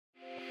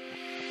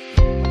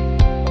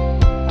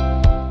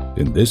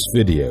In this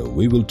video,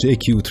 we will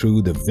take you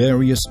through the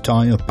various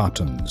tire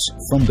patterns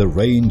from the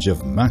range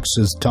of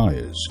Maxxis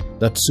Tyres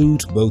that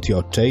suit both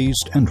your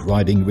taste and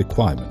riding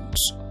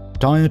requirements.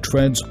 Tire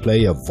treads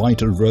play a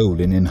vital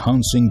role in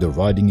enhancing the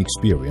riding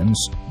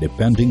experience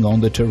depending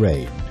on the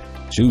terrain.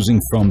 Choosing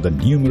from the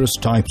numerous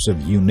types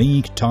of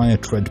unique tire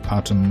tread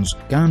patterns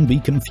can be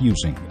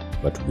confusing,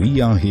 but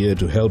we are here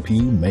to help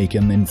you make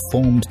an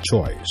informed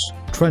choice.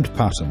 Tread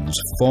patterns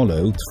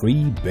follow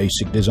three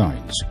basic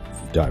designs: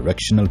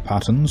 directional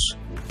patterns,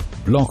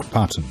 block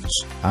patterns,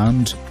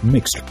 and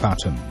mixed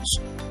patterns.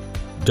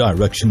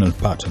 Directional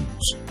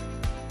patterns.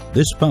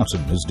 This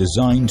pattern is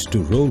designed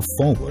to roll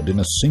forward in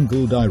a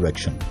single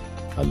direction,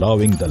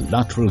 allowing the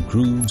lateral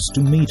grooves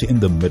to meet in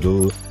the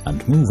middle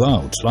and move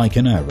out like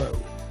an arrow.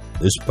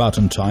 This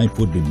pattern type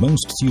would be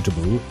most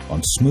suitable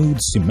on smooth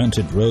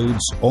cemented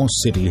roads or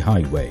city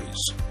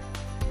highways.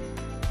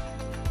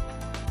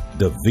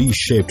 The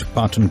V-shaped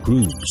pattern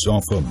grooves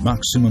offer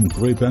maximum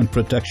grip and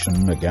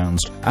protection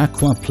against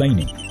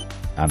aquaplaning,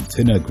 and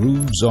thinner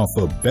grooves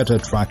offer better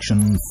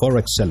traction for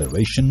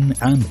acceleration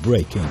and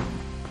braking.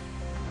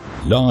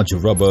 Large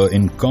rubber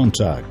in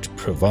contact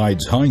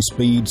provides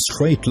high-speed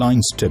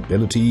straight-line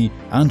stability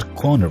and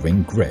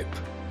cornering grip.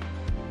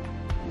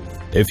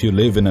 If you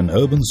live in an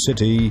urban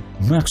city,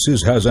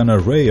 Maxxis has an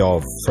array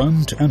of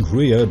front and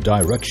rear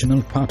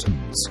directional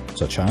patterns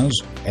such as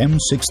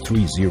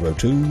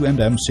M6302 and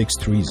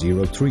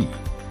M6303,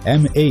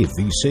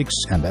 MAV6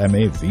 and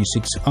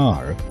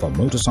MAV6R for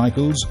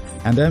motorcycles,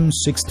 and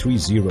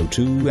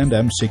M6302 and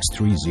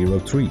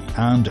M6303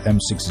 and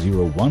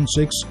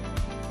M6016,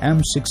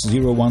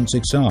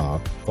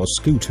 M6016R for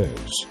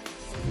scooters.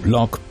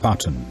 Block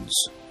patterns.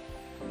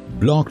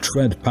 Block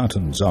tread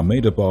patterns are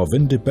made up of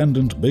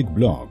independent big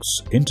blocks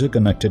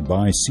interconnected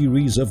by a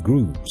series of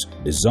grooves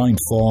designed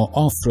for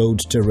off-road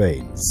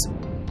terrains.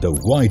 The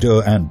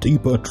wider and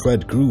deeper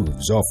tread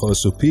grooves offer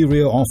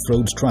superior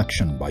off-road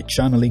traction by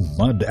channeling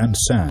mud and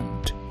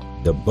sand.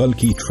 The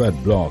bulky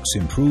tread blocks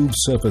improve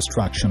surface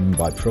traction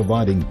by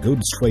providing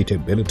good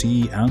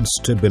straightability and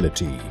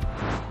stability.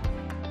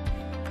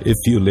 If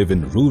you live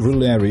in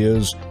rural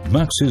areas,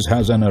 Maxxis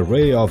has an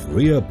array of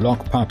rear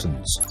block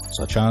patterns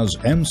such as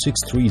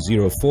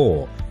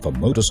M6304 for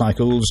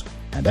motorcycles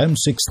and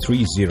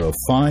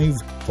M6305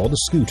 for the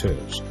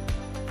scooters.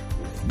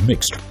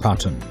 Mixed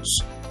patterns.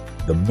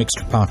 The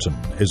mixed pattern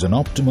is an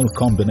optimal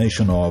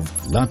combination of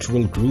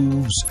lateral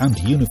grooves and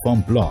uniform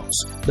blocks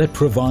that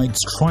provide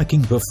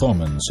striking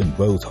performance in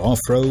both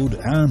off-road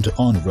and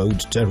on-road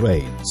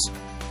terrains.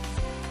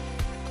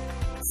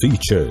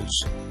 Features.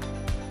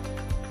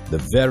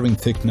 The varying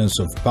thickness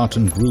of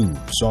pattern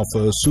grooves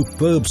offer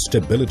superb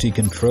stability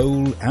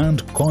control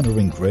and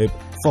cornering grip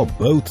for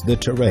both the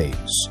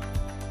terrains.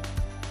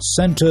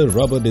 Center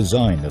rubber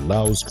design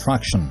allows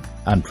traction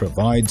and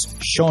provides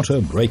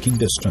shorter braking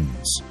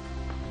distance.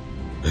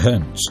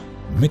 Hence,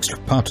 mixed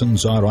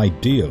patterns are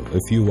ideal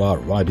if you are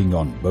riding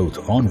on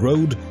both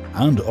on-road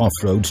and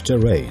off-road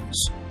terrains.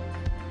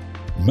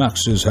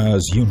 Maxxis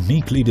has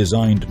uniquely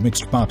designed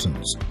mixed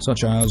patterns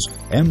such as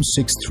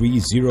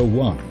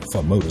M6301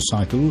 for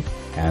motorcycle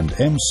and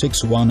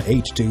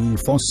M6182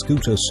 for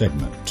scooter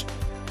segment.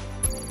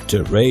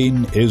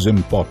 Terrain is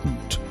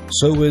important,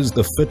 so is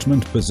the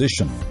fitment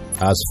position,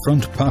 as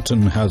front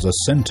pattern has a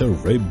center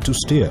rib to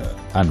steer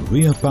and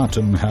rear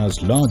pattern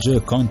has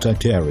larger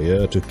contact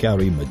area to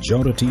carry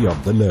majority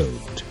of the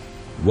load.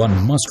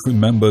 One must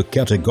remember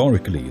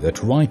categorically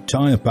that right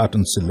tire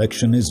pattern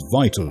selection is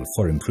vital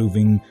for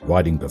improving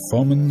riding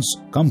performance,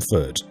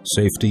 comfort,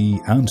 safety,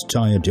 and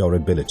tire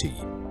durability.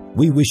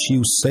 We wish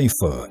you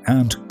safer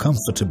and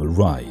comfortable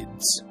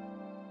rides.